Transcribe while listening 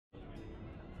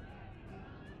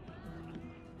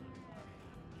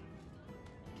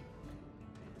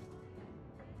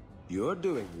You're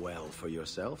doing well for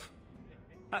yourself.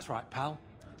 That's right, pal.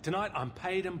 Tonight I'm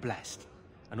paid and blessed,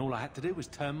 and all I had to do was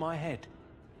turn my head.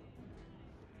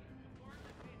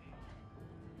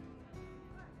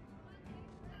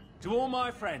 To all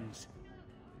my friends.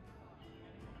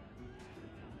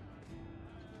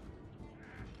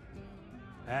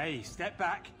 Hey, step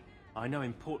back. I know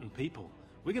important people.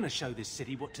 We're gonna show this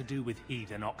city what to do with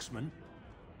heathen oxmen.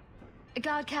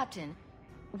 Guard Captain,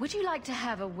 would you like to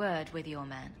have a word with your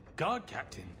man? Guard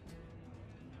Captain?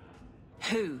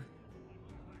 Who?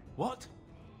 What?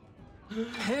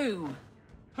 Who?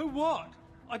 Who what?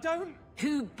 I don't...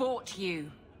 Who bought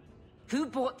you? Who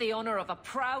bought the honor of a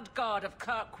proud guard of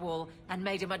Kirkwall and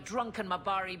made him a drunken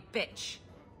Mabari bitch?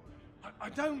 I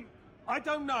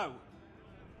don't know.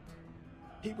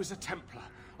 He was a Templar,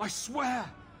 I swear.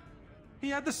 He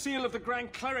had the seal of the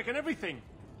Grand Cleric and everything.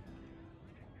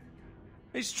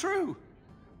 It's true.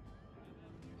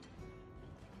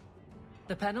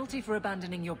 The penalty for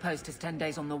abandoning your post is 10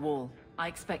 days on the wall. I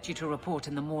expect you to report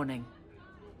in the morning.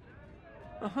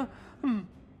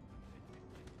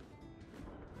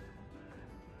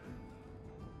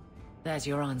 There's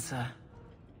your answer.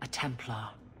 A Templar.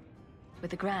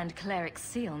 With the Grand Cleric's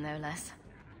seal, no less.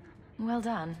 Well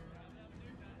done.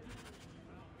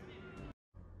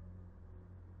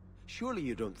 Surely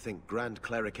you don't think Grand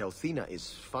Cleric Elthina is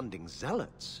funding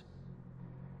zealots?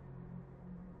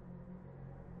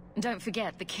 Don't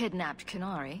forget the kidnapped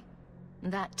Qunari.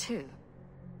 That too.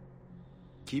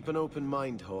 Keep an open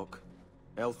mind, Hawk.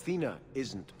 Elthina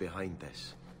isn't behind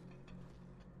this.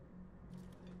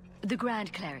 The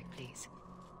Grand Cleric, please.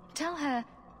 Tell her...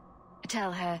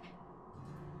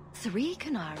 3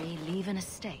 Qunari leave an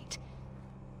estate.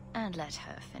 And let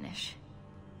her finish.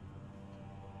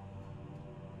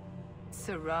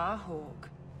 Sarah Hawk.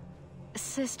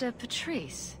 Sister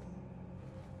Patrice.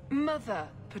 Mother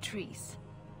Patrice.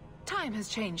 Time has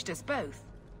changed us both.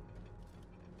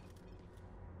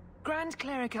 Grand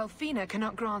Cleric Elthina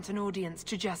cannot grant an audience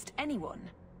to just anyone.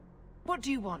 What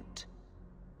do you want?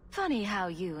 Funny how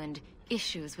you and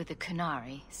issues with the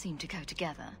Qunari seem to go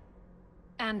together.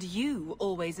 And you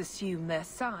always assume their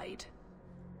side.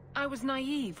 I was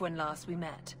naive when last we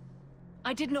met.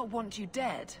 I did not want you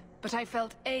dead, but I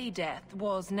felt a death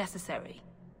was necessary.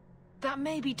 That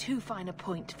may be too fine a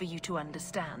point for you to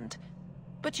understand,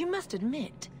 but you must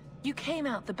admit, you came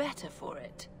out the better for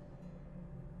it.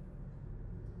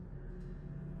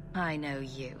 I know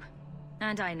you.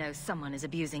 And I know someone is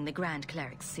abusing the Grand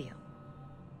Cleric's seal.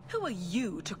 Who are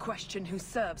you to question who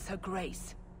serves her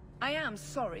grace? I am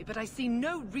sorry, but I see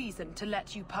no reason to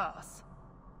let you pass.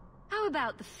 How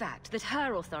about the fact that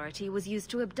her authority was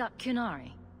used to abduct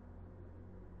Qunari?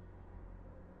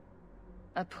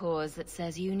 A pause that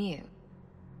says you knew.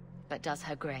 But does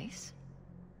her grace?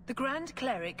 The Grand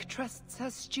Cleric trusts her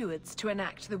stewards to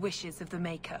enact the wishes of the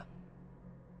Maker.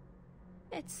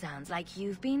 It sounds like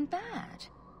you've been bad.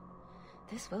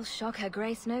 This will shock her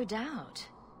grace, no doubt.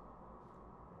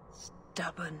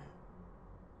 Stubborn.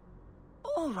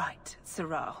 All right,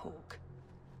 Sarah Hawk.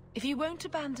 If you won't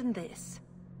abandon this,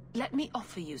 let me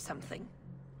offer you something.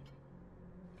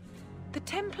 The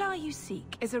Templar you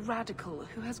seek is a radical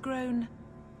who has grown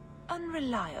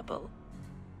unreliable.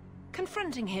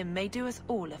 Confronting him may do us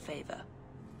all a favor.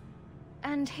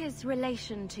 And his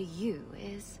relation to you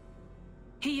is?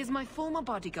 He is my former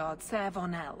bodyguard, Ser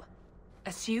Vonel.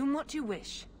 Assume what you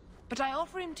wish, but I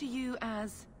offer him to you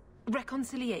as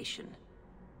reconciliation.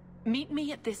 Meet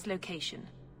me at this location.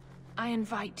 I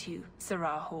invite you,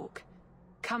 Sarah Hawk.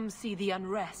 Come see the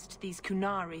unrest these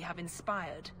Qunari have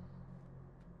inspired.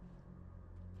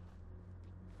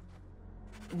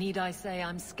 Need I say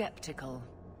I'm skeptical?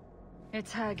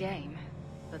 It's her game,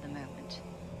 for the moment.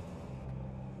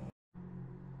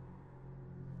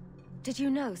 Did you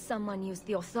know someone used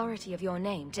the authority of your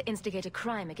name to instigate a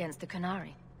crime against the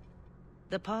Qunari?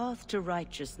 The path to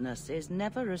righteousness is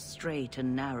never as straight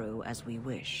and narrow as we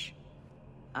wish.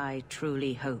 I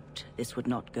truly hoped this would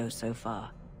not go so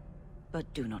far.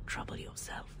 But do not trouble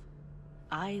yourself.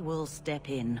 I will step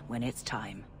in when it's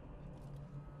time.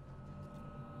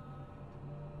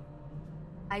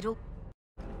 Idle.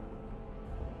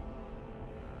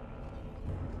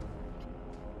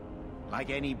 Like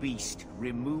any beast,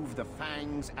 remove the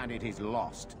fangs and it is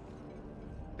lost.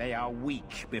 They are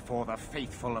weak before the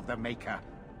faithful of the Maker.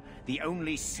 The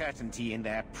only certainty in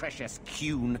their precious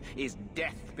Qun is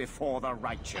death before the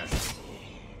righteous.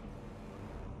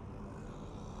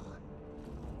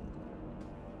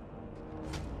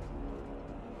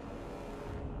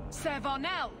 Ser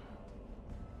Vonel!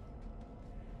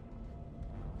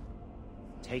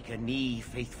 Take a knee,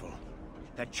 faithful.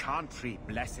 The Chantry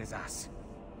blesses us.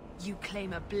 You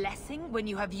claim a blessing when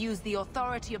you have used the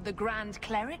authority of the Grand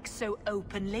Cleric so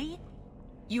openly?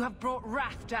 You have brought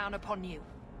wrath down upon you.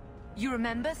 You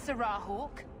remember Sarah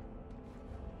Hawk?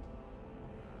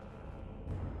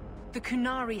 The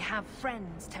Kunari have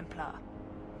friends, Templar.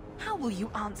 How will you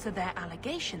answer their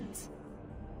allegations?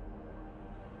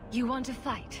 You want to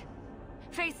fight?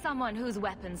 Face someone whose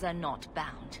weapons are not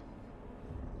bound.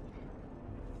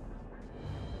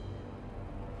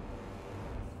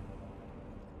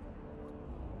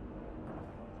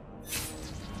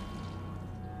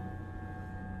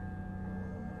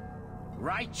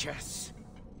 Righteous!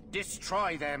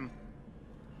 Destroy them!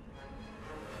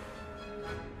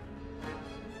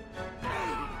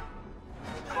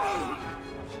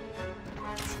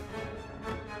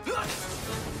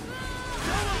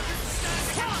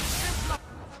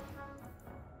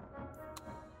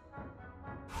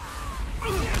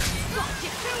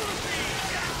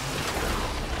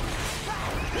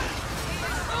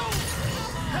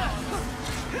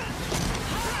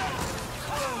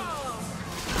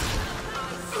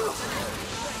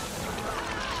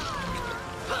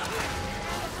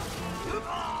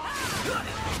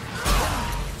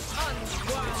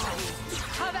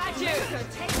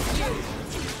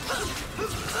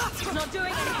 Not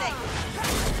doing anything.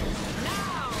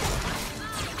 Now.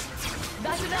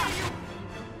 That's enough.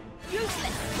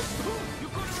 Useless. You're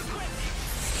gonna regret it.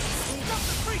 Stop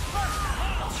the freak first.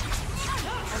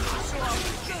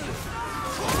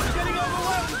 Getting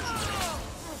overwhelmed.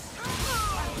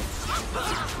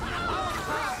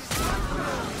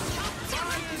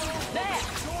 There.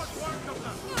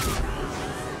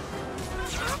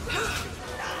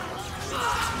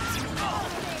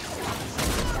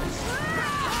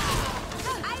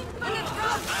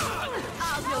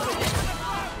 I'll deal with it.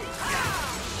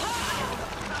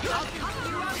 I'll cut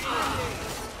you up.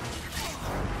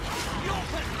 You're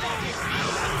pathetic.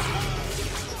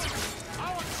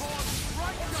 Our cause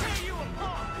right to tear you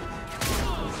apart.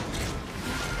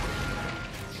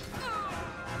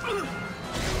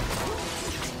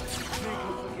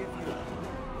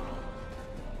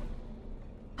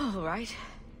 All right.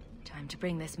 Time to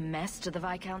bring this mess to the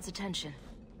Viscount's attention.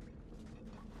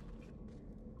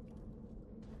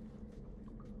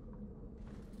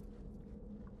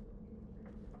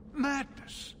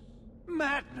 Madness.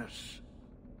 Madness.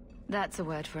 That's a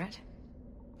word for it.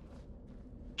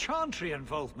 Chantry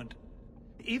involvement.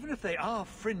 Even if they are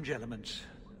fringe elements.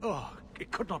 Oh, it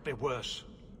could not be worse.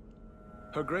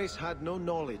 Her Grace had no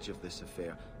knowledge of this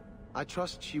affair. I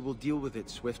trust she will deal with it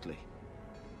swiftly.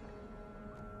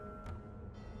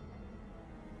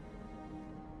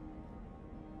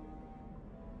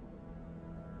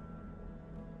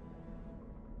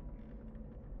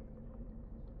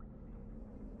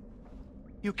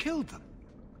 You killed them?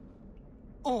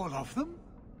 All of them?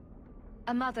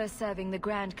 A mother serving the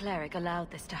Grand Cleric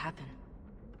allowed this to happen.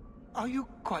 Are you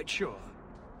quite sure?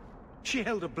 She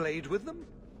held a blade with them?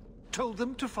 Told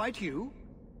them to fight you?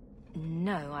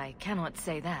 No, I cannot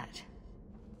say that.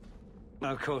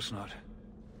 Of course not.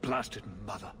 Blasted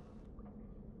mother.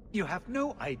 You have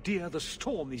no idea the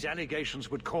storm these allegations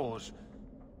would cause.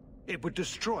 It would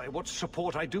destroy what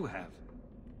support I do have.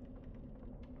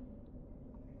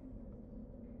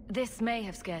 This may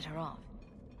have scared her off.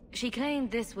 She claimed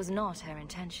this was not her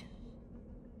intention.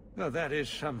 Well, that is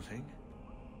something.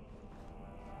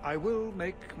 I will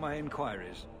make my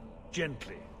inquiries.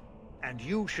 Gently. And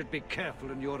you should be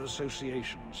careful in your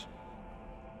associations.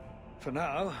 For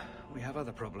now, we have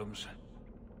other problems.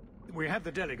 We have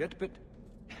the delegate, but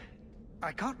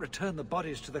I can't return the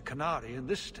bodies to the Canary in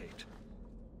this state.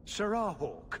 Sarah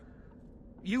Hawk,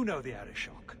 you know the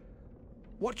Heartache.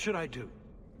 What should I do?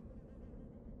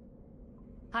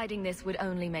 Hiding this would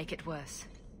only make it worse.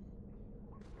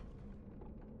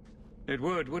 It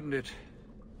would, wouldn't it?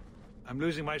 I'm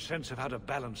losing my sense of how to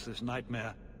balance this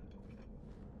nightmare.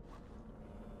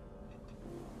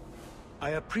 I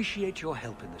appreciate your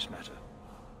help in this matter.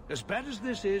 As bad as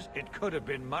this is, it could have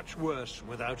been much worse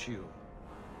without you.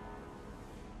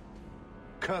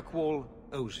 Kirkwall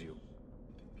owes you.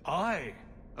 I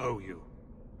owe you.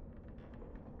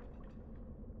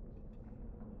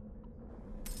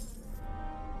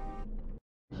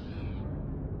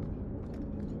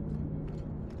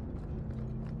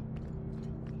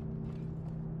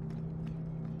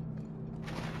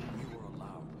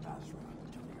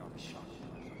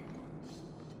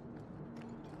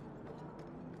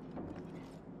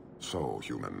 So,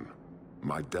 human,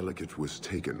 my delegate was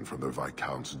taken from the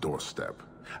Viscount's doorstep,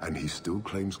 and he still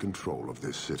claims control of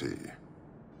this city.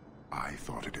 I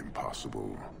thought it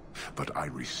impossible, but I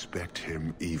respect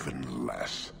him even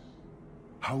less.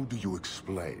 How do you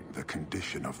explain the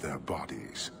condition of their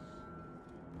bodies?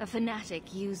 A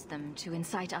fanatic used them to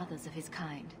incite others of his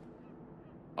kind.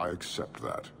 I accept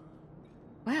that.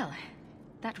 Well,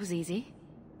 that was easy.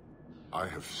 I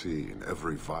have seen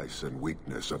every vice and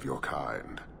weakness of your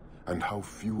kind, and how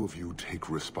few of you take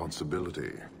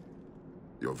responsibility.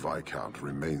 Your Viscount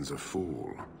remains a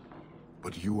fool,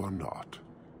 but you are not.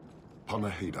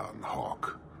 Panahedon,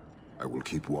 Hawk. I will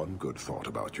keep one good thought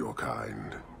about your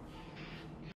kind.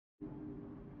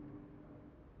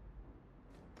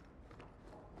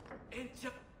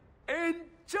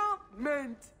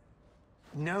 Enchantment!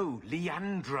 No,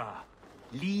 Leandra.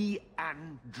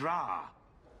 Leandra.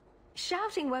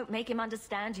 Shouting won't make him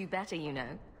understand you better, you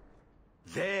know.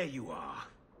 There you are.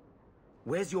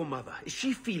 Where's your mother? Is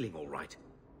she feeling all right?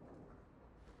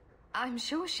 I'm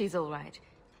sure she's all right.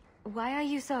 Why are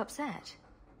you so upset?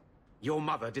 Your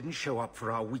mother didn't show up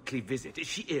for our weekly visit. Is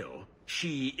she ill?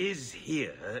 She is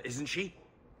here, isn't she?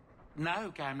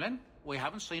 No, Gamlin. We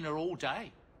haven't seen her all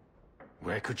day.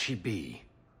 Where could she be?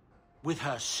 With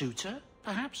her suitor,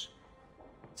 perhaps?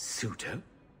 Suitor?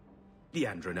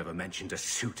 Leandra never mentioned a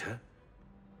suitor.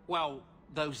 Well,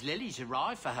 those lilies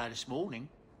arrived for her this morning.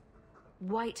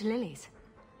 White lilies.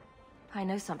 I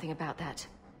know something about that.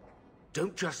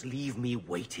 Don't just leave me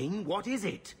waiting. What is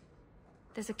it?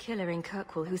 There's a killer in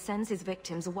Kirkwall who sends his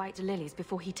victims white lilies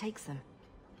before he takes them.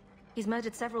 He's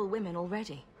murdered several women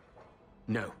already.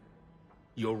 No.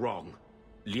 You're wrong.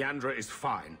 Leandra is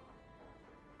fine.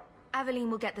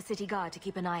 Aveline will get the city guard to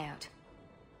keep an eye out.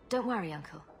 Don't worry,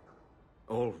 Uncle.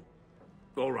 All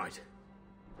right.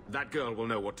 That girl will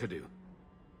know what to do.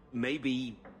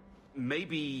 Maybe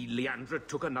Leandra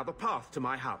took another path to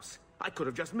my house. I could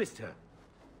have just missed her.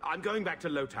 I'm going back to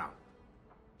Lowtown.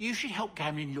 You should help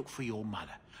Gamlin look for your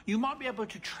mother. You might be able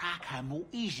to track her more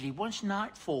easily once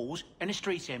night falls and the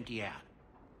streets empty out.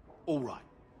 All right.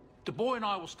 The boy and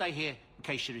I will stay here in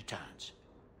case she returns.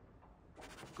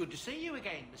 Good to see you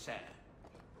again, Miss Eyre.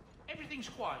 Everything's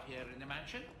quiet here in the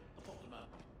mansion. I'll pop them up.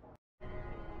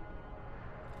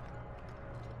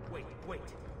 Wait.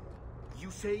 You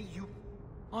say you...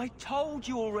 I told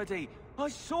you already. I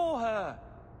saw her.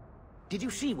 Did you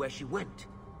see where she went?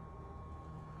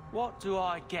 What do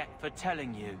I get for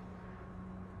telling you?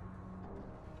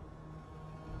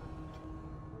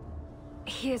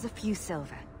 Here's a few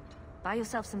silver. Buy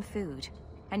yourself some food.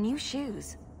 And new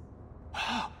shoes.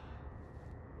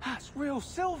 That's real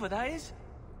silver, that is.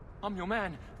 I'm your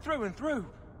man, through and through.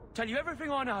 Tell you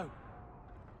everything I know.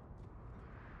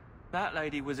 That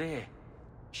lady was here.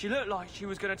 She looked like she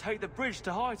was going to take the bridge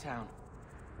to Hightown.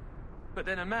 But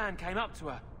then a man came up to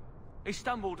her. He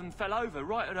stumbled and fell over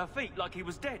right at her feet like he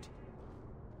was dead.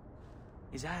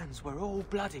 His hands were all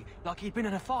bloody, like he'd been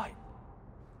in a fight.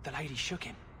 The lady shook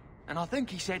him, and I think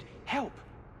he said, "Help."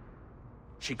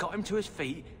 She got him to his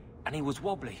feet, and he was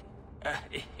wobbly.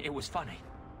 It was funny.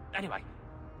 Anyway,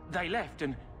 they left,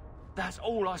 and that's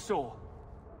all I saw.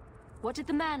 What did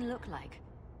the man look like?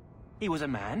 He was a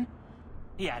man.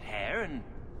 He had hair and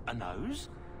a nose.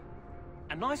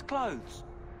 And nice clothes.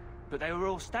 But they were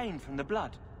all stained from the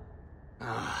blood.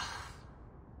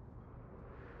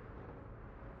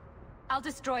 I'll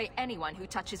destroy anyone who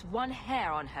touches one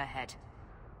hair on her head.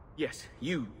 Yes,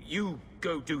 you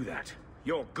go do that.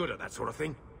 You're good at that sort of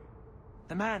thing.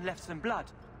 The man left some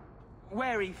blood.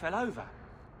 Where he fell over.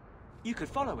 You could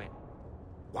follow it.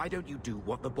 Why don't you do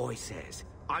what the boy says?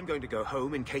 I'm going to go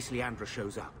home in case Leandra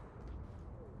shows up.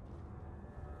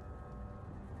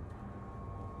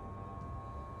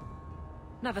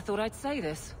 Never thought I'd say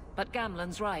this, but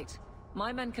Gamlen's right.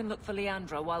 My men can look for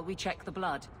Leandra while we check the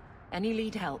blood. Any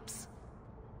lead helps.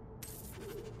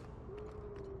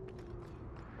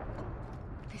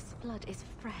 This blood is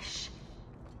fresh.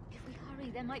 If we hurry,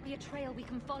 there might be a trail we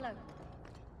can follow.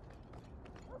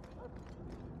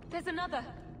 There's another!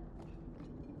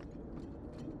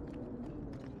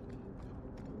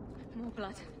 More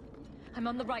blood. I'm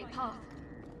on the right path.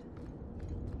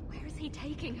 Where is he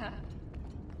taking her?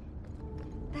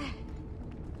 There.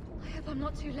 I hope I'm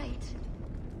not too late.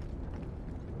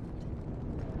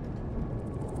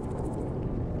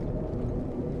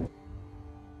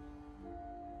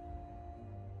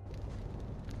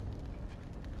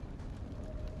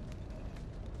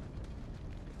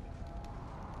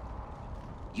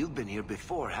 You've been here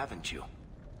before, haven't you?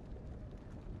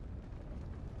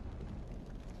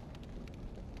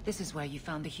 This is where you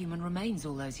found the human remains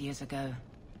all those years ago.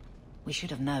 We should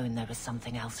have known there was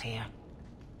something else here.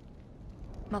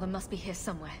 Mother must be here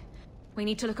somewhere. We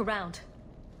need to look around.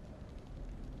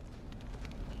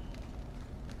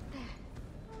 There.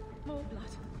 More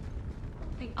blood.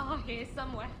 They are here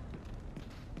somewhere.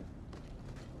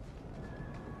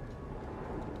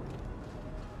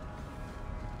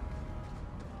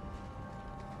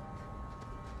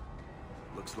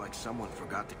 Looks like someone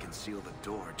forgot to conceal the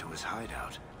door to his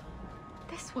hideout.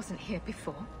 This wasn't here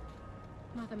before.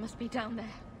 Mother must be down there.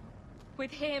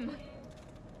 With him.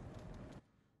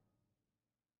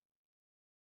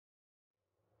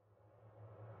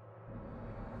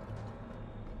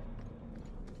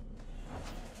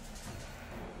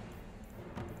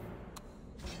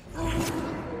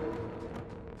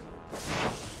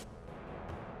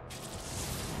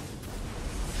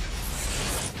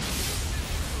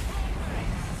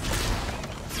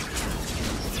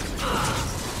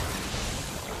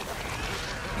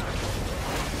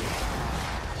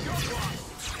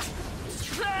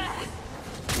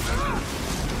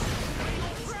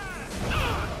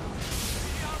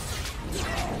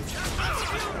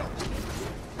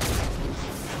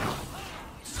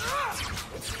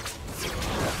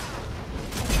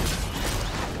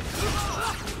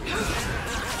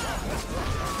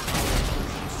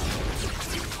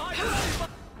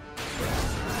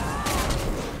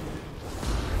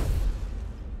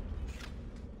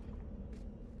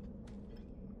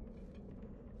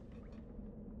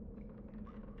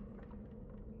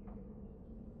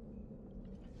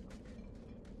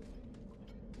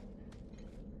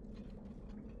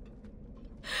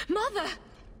 Mother!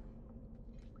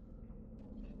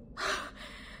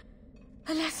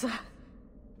 Alessa!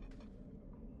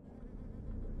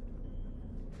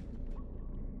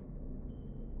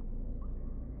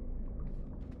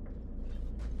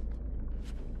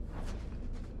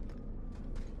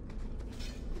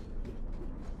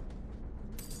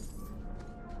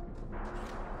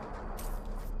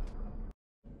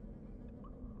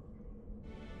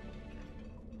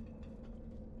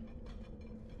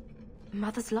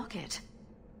 Mother's locket.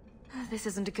 This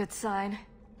isn't a good sign.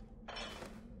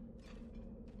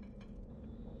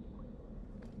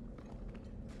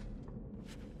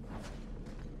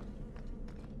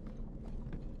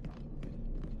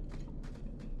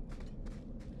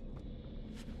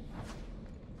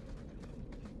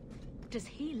 Does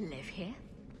he live here?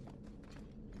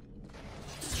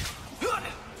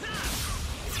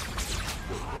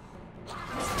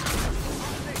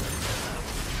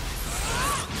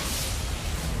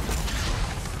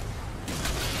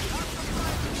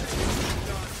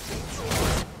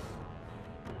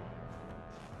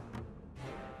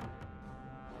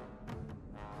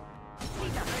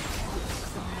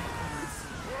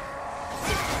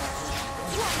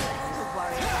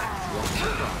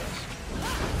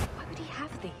 Why would he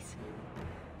have these?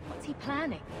 What's he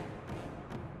planning?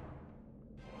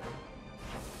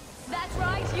 That's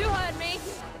right, you heard me!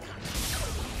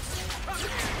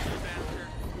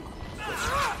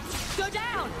 Go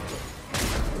down!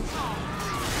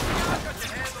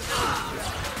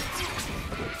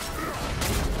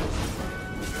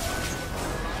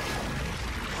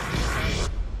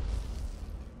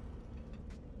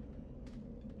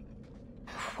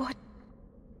 What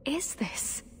is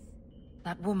this?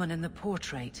 That woman in the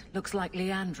portrait looks like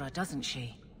Leandra, doesn't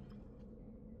she?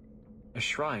 A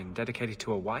shrine dedicated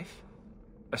to a wife?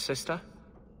 A sister?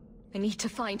 I need to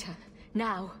find her.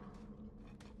 Now.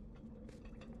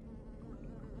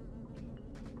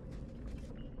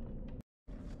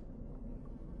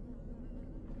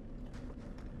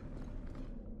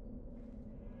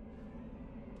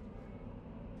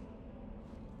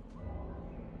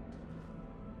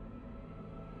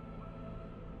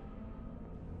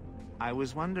 I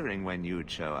was wondering when you'd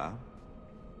show up.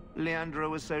 Leandra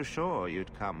was so sure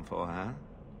you'd come for her.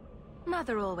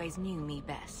 Mother always knew me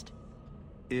best.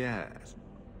 Yes,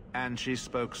 and she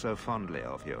spoke so fondly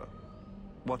of you.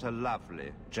 What a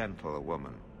lovely, gentle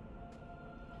woman.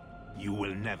 You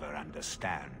will never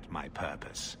understand my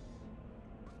purpose.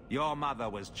 Your mother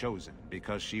was chosen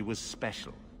because she was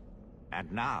special.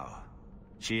 And now,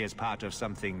 she is part of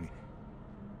something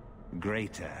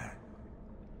greater.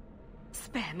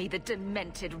 Spare me the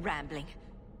demented rambling.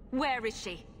 Where is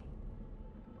she?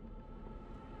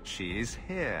 She is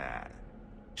here.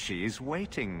 She is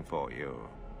waiting for you.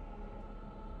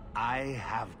 I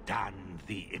have done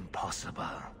the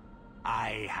impossible.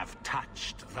 I have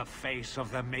touched the face of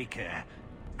the Maker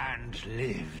and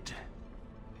lived.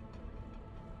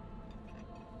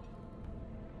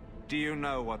 Do you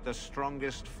know what the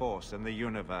strongest force in the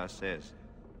universe is?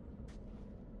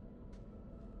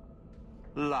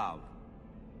 Love.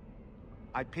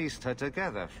 I pieced her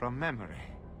together from memory.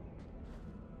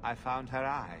 I found her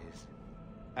eyes,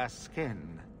 her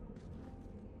skin,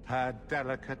 her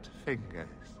delicate fingers.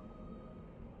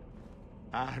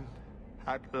 And,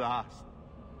 at last,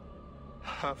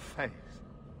 her face.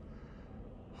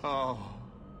 Oh,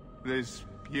 this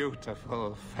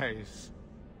beautiful face.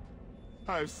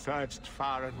 I've searched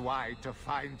far and wide to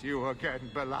find you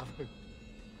again, beloved.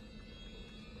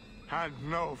 And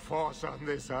no force on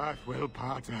this earth will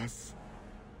part us.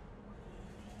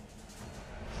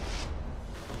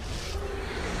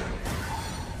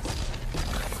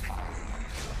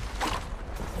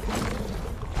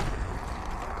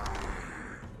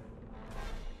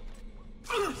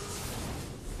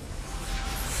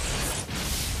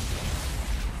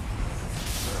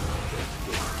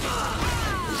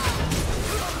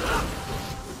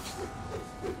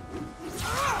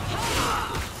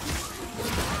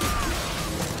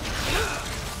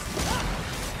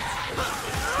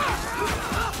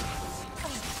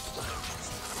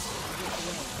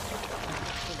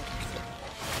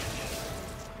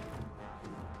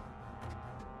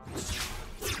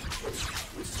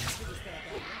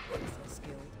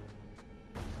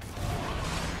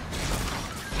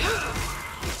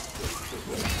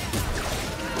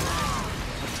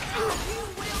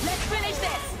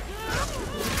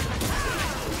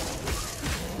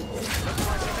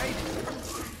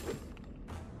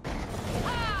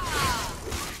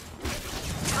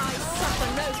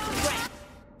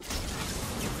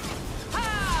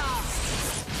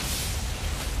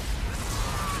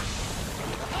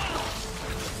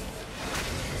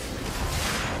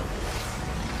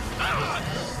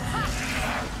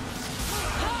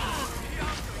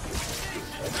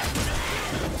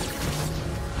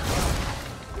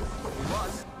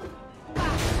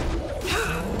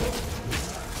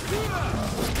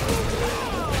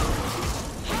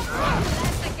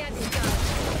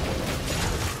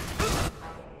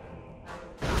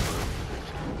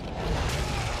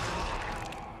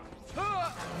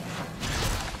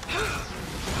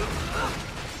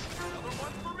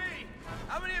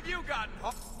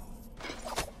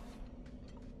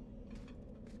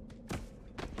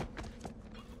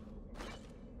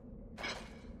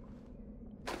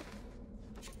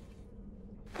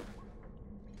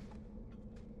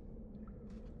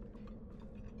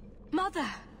 Mother!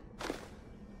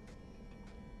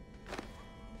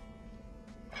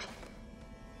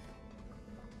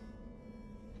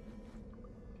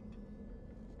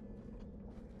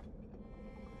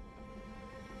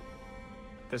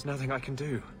 There's nothing I can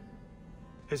do.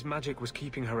 His magic was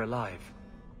keeping her alive.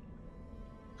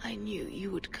 I knew you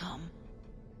would come.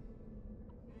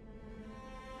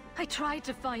 I tried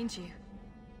to find you.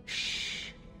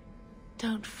 Shh.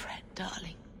 Don't fret,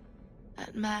 darling.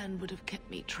 That man would have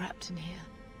kept me trapped in here.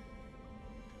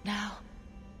 Now,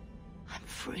 I'm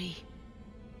free.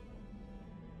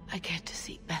 I get to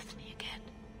see Bethany again.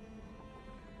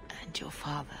 And your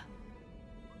father.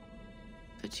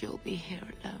 But you'll be here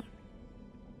alone.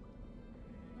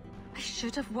 I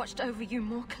should have watched over you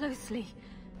more closely.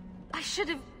 I should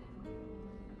have...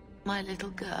 My little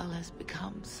girl has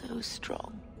become so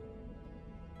strong.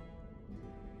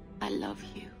 I love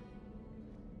you.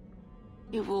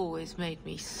 You've always made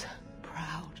me so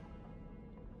proud.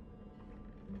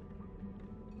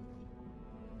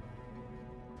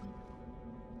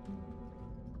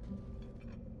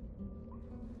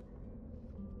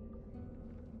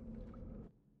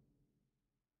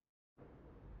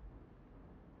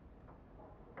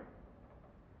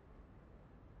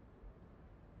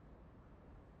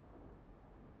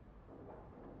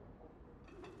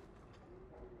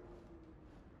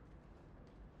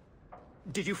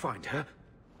 Did you find her?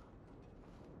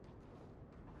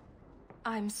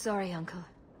 I'm sorry, Uncle.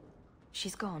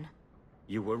 She's gone.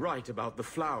 You were right about the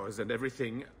flowers and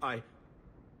everything. I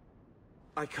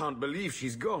can't believe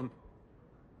she's gone.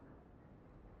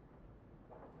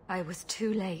 I was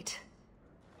too late.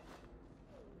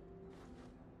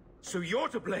 So you're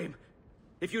to blame?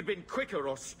 If you'd been quicker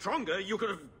or stronger, you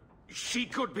could have... She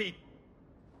could be...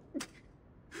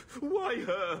 Why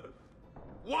her?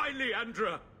 Why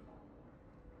Leandra?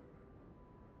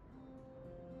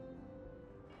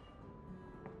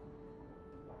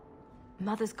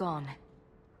 Mother's gone.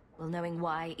 Will knowing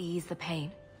why ease the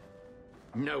pain?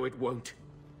 No, it won't.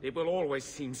 It will always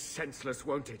seem senseless,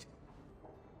 won't it?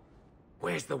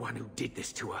 Where's the one who did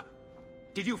this to her?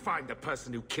 Did you find the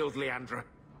person who killed Leandra?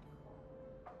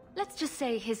 Let's just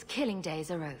say his killing days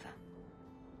are over.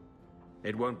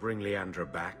 It won't bring Leandra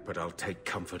back, but I'll take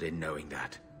comfort in knowing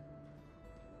that.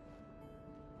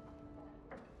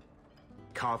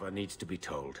 Carver needs to be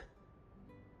told.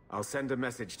 I'll send a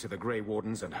message to the Grey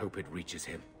Wardens and hope it reaches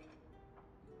him.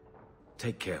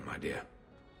 Take care, my dear.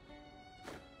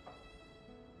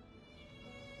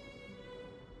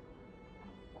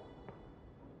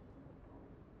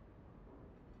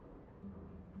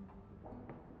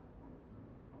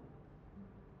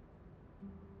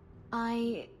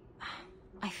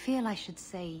 I feel I should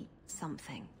say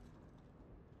something.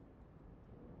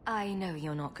 I know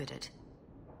you're not good at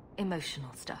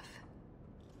emotional stuff.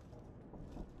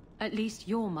 At least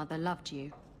your mother loved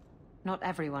you. Not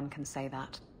everyone can say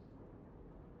that.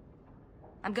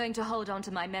 I'm going to hold on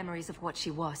to my memories of what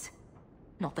she was,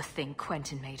 not the thing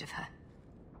Quentin made of her.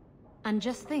 And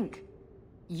just think,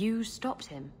 you stopped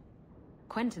him.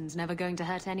 Quentin's never going to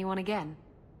hurt anyone again.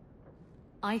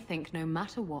 I think no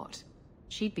matter what,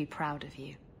 she'd be proud of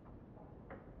you.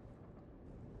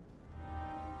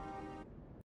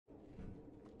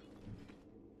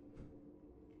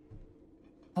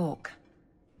 Hawk.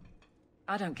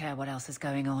 I don't care what else is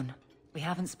going on. We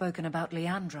haven't spoken about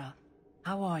Leandra.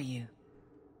 How are you?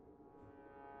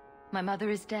 My mother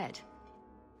is dead.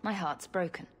 My heart's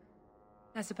broken.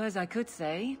 I suppose I could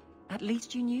say, at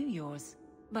least you knew yours.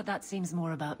 But that seems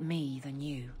more about me than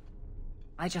you.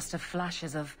 I just have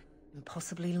flashes of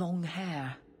impossibly long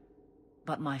hair.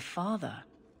 But my father...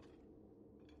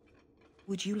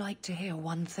 Would you like to hear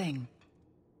one thing?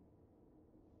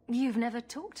 You've never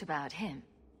talked about him.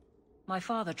 My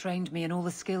father trained me in all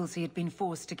the skills he had been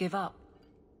forced to give up.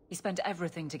 He spent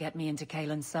everything to get me into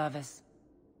Kaelin's service.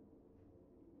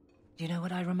 Do you know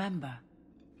what I remember?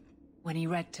 When he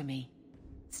read to me.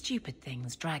 Stupid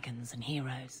things, dragons and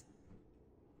heroes.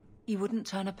 He wouldn't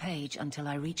turn a page until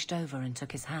I reached over and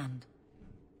took his hand.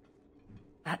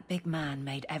 That big man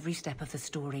made every step of the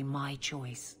story my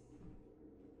choice.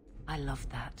 I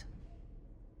loved that.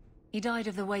 He died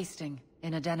of the wasting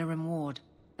in a Denerim ward.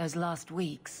 Those last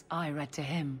weeks, I read to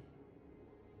him.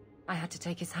 I had to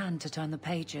take his hand to turn the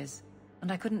pages,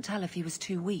 and I couldn't tell if he was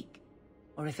too weak,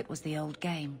 or if it was the old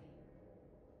game.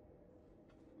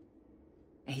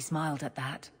 He smiled at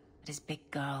that, at his big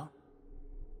girl.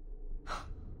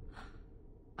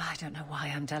 I don't know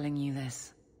why I'm telling you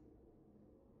this.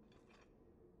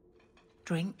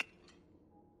 Drink?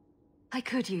 I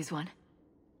could use one.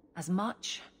 As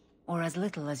much, or as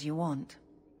little as you want.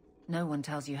 No one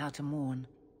tells you how to mourn.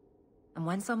 And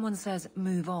when someone says,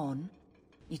 move on,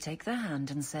 you take their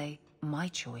hand and say, my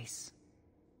choice.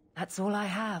 That's all I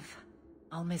have.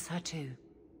 I'll miss her too.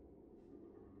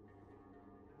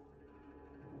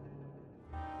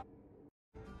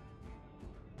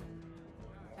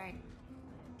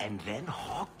 And then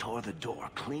Hawk tore the door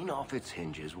clean off its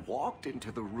hinges, walked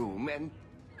into the room, and...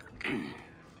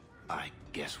 I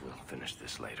guess we'll finish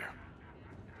this later.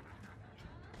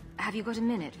 Have you got a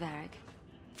minute, Varric?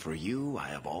 For you, I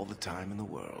have all the time in the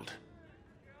world.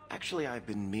 Actually, I've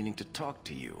been meaning to talk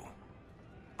to you.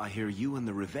 I hear you and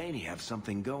the Rivaini have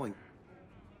something going.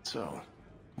 So,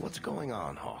 what's going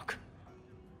on, Hawk?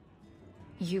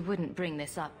 You wouldn't bring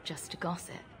this up just to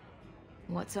gossip.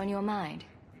 What's on your mind?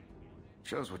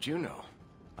 Shows what you know.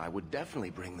 I would definitely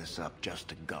bring this up just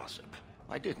to gossip.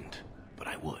 I didn't, but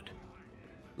I would.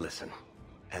 Listen,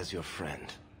 as your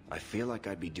friend, I feel like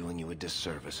I'd be doing you a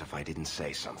disservice if I didn't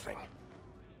say something.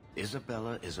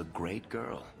 Isabella is a great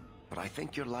girl, but I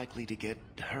think you're likely to get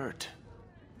hurt.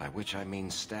 By which I mean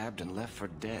stabbed and left for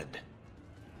dead.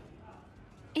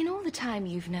 In all the time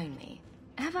you've known me,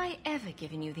 have I ever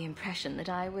given you the impression that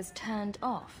I was turned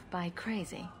off by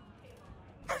crazy?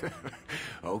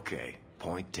 Okay,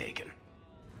 point taken.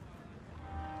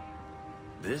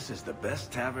 This is the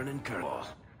best tavern in Cornwall.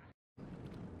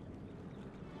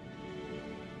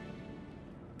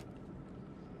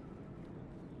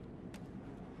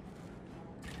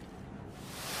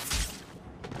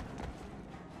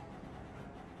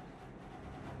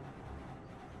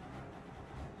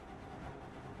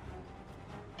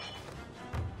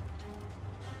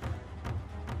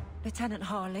 Lieutenant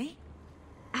Harley?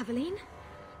 Aveline?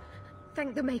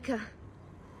 Thank the Maker.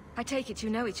 I take it you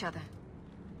know each other.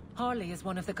 Harley is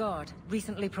one of the guard,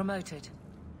 recently promoted.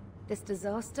 This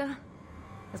disaster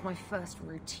was my first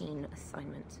routine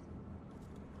assignment.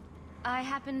 I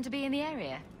happened to be in the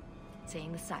area.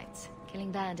 Seeing the sights,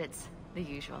 killing bandits, the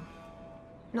usual.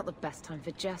 Not the best time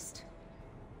for jest.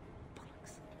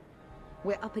 Bollocks.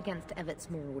 We're up against Evert's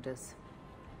Marauders.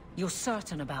 You're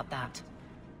certain about that?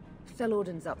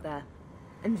 Felorden's up there,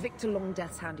 and Victor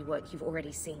Longdeath's handiwork you've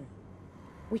already seen.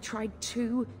 We tried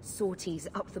 2 sorties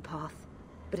up the path,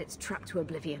 but it's trapped to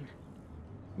oblivion.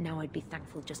 Now I'd be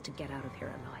thankful just to get out of here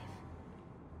alive.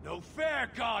 No fair,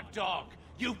 guard dog!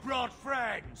 You brought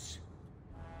friends!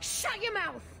 Shut your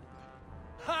mouth!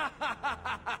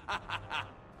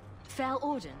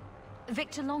 Felorden?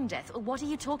 Victor Longdeath, what are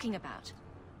you talking about?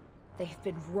 They've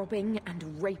been robbing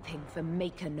and raping for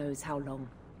Maker knows how long.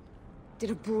 Did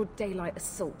a broad daylight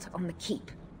assault on the keep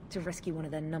to rescue one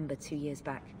of their number 2 years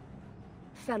back.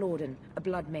 Felorden, a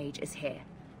blood mage, is here.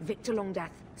 Victor Longdeath,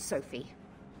 Sophie.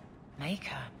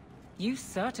 Maker, you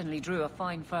certainly drew a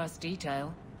fine first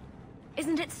detail.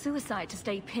 Isn't it suicide to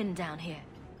stay pinned down here?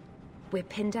 We're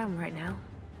pinned down right now,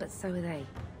 but so are they.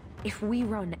 If we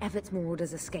run, Everett's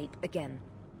marauders escape again.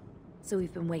 So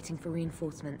we've been waiting for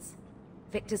reinforcements.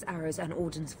 Victor's arrows and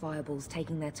Auden's fireballs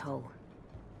taking their toll.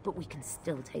 But we can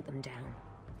still take them down.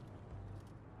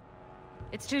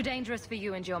 It's too dangerous for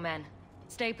you and your men.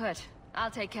 Stay put.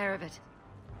 I'll take care of it.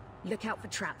 Look out for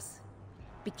traps.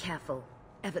 Be careful.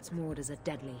 Everett's marauders are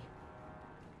deadly.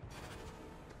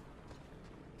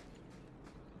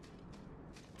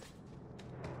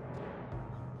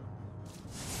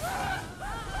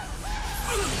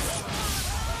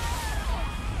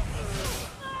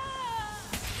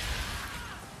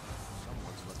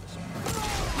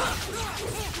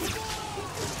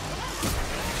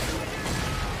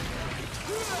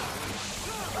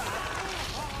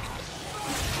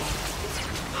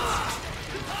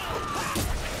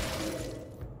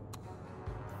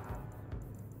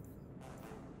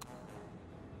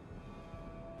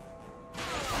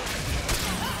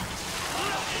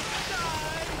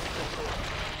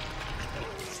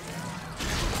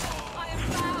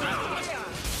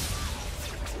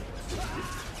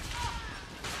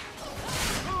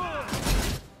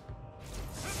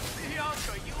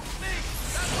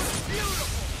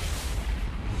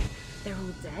 They're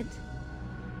all dead?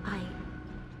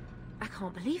 I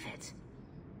can't believe it.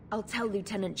 I'll tell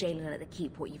Lieutenant Jalen at the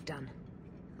Keep what you've done.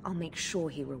 I'll make sure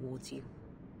he rewards you.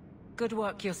 Good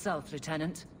work yourself,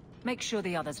 Lieutenant. Make sure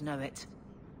the others know it.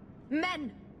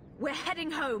 Men! We're heading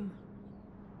home!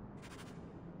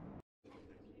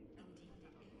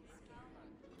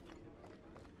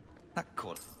 That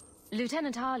could.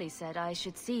 Lieutenant Harley said I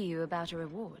should see you about a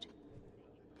reward.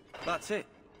 That's it.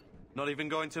 Not even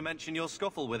going to mention your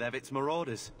scuffle with Everett's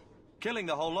marauders. Killing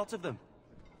the whole lot of them.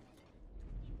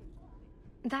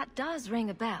 That does ring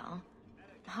a bell.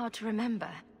 Hard to remember.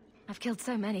 I've killed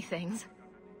so many things.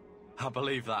 I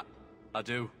believe that. I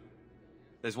do.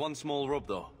 There's one small rub,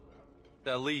 though.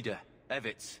 Their leader,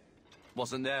 Everett's,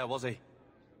 wasn't there, was he?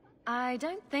 I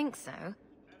don't think so.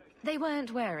 They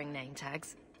weren't wearing name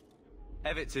tags.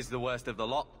 Everett's is the worst of the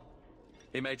lot.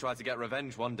 He may try to get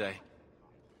revenge one day.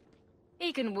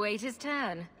 He can wait his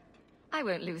turn. I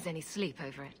won't lose any sleep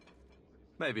over it.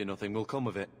 Maybe nothing will come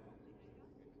of it.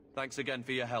 Thanks again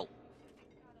for your help.